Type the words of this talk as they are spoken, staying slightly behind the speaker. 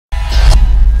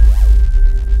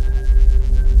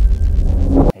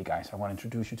guys, I want to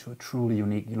introduce you to a truly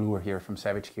unique lure here from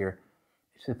Savage Gear.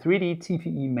 It's a 3D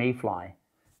TPE Mayfly.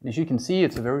 And as you can see,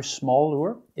 it's a very small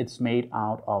lure. It's made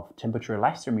out of temperature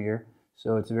elastomer,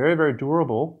 so it's very, very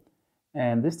durable.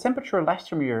 And this temperature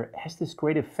elastomer has this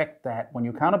great effect that when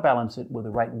you counterbalance it with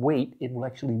the right weight, it will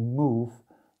actually move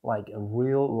like a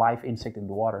real live insect in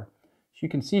the water. So you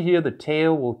can see here the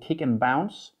tail will kick and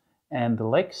bounce, and the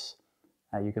legs,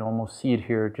 you can almost see it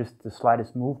here, just the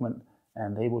slightest movement,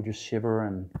 and they will just shiver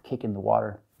and kick in the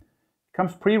water. It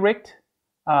comes pre-rigged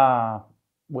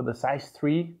with a size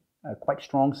 3, quite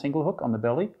strong single hook on the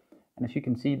belly. And as you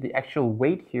can see, the actual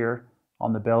weight here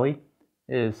on the belly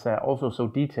is also so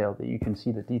detailed that you can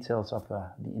see the details of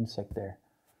the insect there.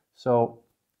 So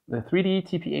the 3D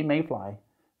TPE Mayfly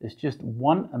is just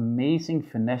one amazing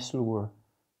finesse lure.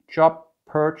 Chop,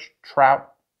 perch,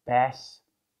 trout, bass,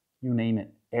 you name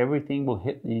it. Everything will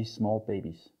hit these small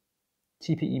babies.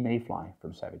 TPE Mayfly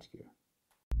from Savage Gear.